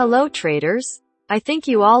Hello traders. I think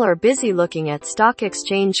you all are busy looking at stock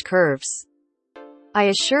exchange curves. I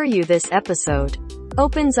assure you this episode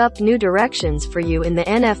opens up new directions for you in the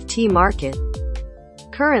NFT market.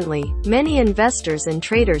 Currently, many investors and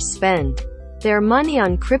traders spend their money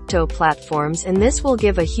on crypto platforms, and this will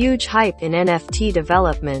give a huge hype in NFT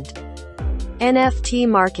development. NFT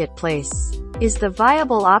marketplace is the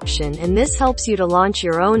viable option, and this helps you to launch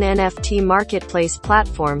your own NFT marketplace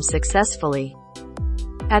platform successfully.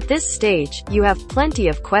 At this stage, you have plenty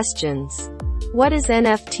of questions. What is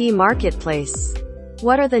NFT marketplace?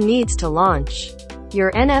 What are the needs to launch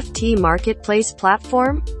your NFT marketplace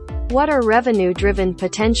platform? What are revenue-driven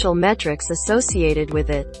potential metrics associated with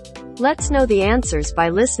it? Let's know the answers by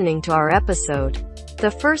listening to our episode. The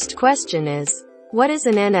first question is, what is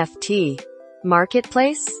an NFT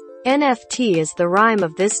marketplace? NFT is the rhyme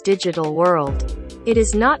of this digital world. It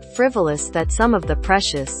is not frivolous that some of the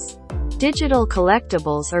precious digital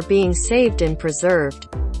collectibles are being saved and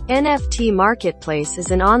preserved. NFT marketplace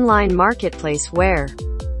is an online marketplace where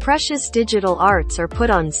precious digital arts are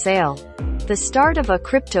put on sale. The start of a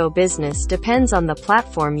crypto business depends on the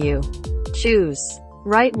platform you choose.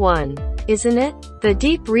 Right one, isn't it? The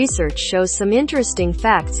deep research shows some interesting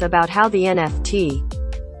facts about how the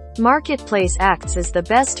NFT marketplace acts as the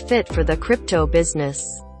best fit for the crypto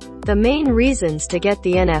business. The main reasons to get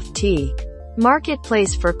the NFT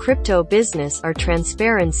marketplace for crypto business are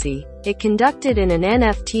transparency. It conducted in an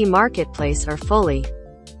NFT marketplace are fully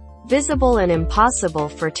visible and impossible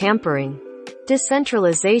for tampering.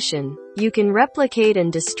 Decentralization. You can replicate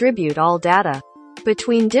and distribute all data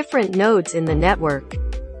between different nodes in the network,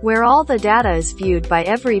 where all the data is viewed by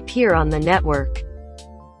every peer on the network.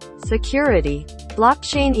 Security.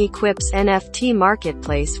 Blockchain equips NFT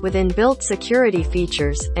marketplace with inbuilt security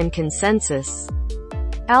features and consensus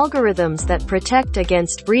algorithms that protect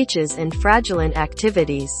against breaches and fraudulent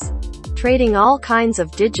activities. Trading all kinds of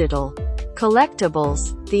digital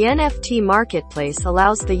collectibles. The NFT marketplace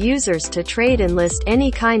allows the users to trade and list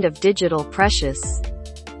any kind of digital precious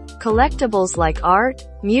collectibles like art,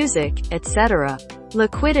 music, etc.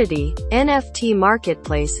 Liquidity. NFT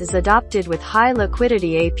marketplace is adopted with high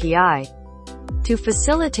liquidity API to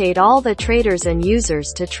facilitate all the traders and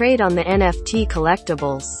users to trade on the NFT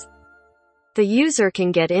collectibles. The user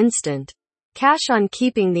can get instant cash on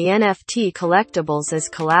keeping the NFT collectibles as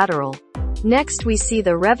collateral. Next we see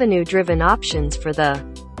the revenue-driven options for the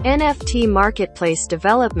NFT marketplace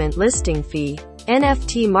development listing fee.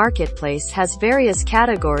 NFT marketplace has various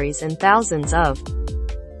categories and thousands of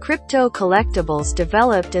crypto collectibles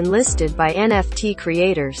developed and listed by NFT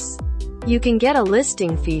creators. You can get a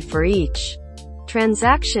listing fee for each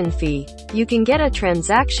transaction fee. You can get a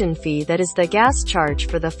transaction fee that is the gas charge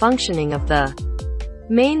for the functioning of the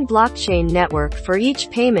main blockchain network for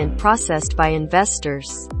each payment processed by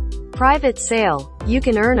investors. Private sale. You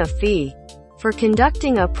can earn a fee for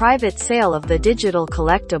conducting a private sale of the digital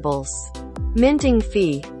collectibles. Minting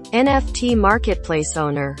fee. NFT marketplace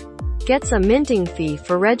owner gets a minting fee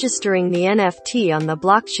for registering the NFT on the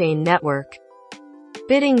blockchain network.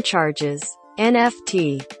 Bidding charges.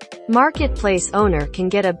 NFT marketplace owner can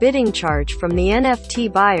get a bidding charge from the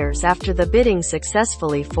NFT buyers after the bidding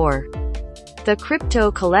successfully for the crypto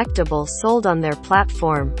collectible sold on their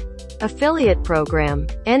platform. Affiliate program.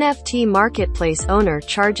 NFT marketplace owner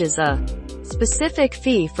charges a specific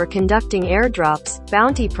fee for conducting airdrops,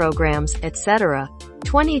 bounty programs, etc.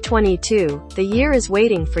 2022, the year is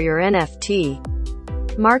waiting for your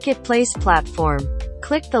NFT marketplace platform.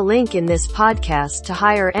 Click the link in this podcast to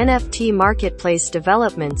hire NFT marketplace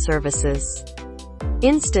development services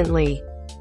instantly.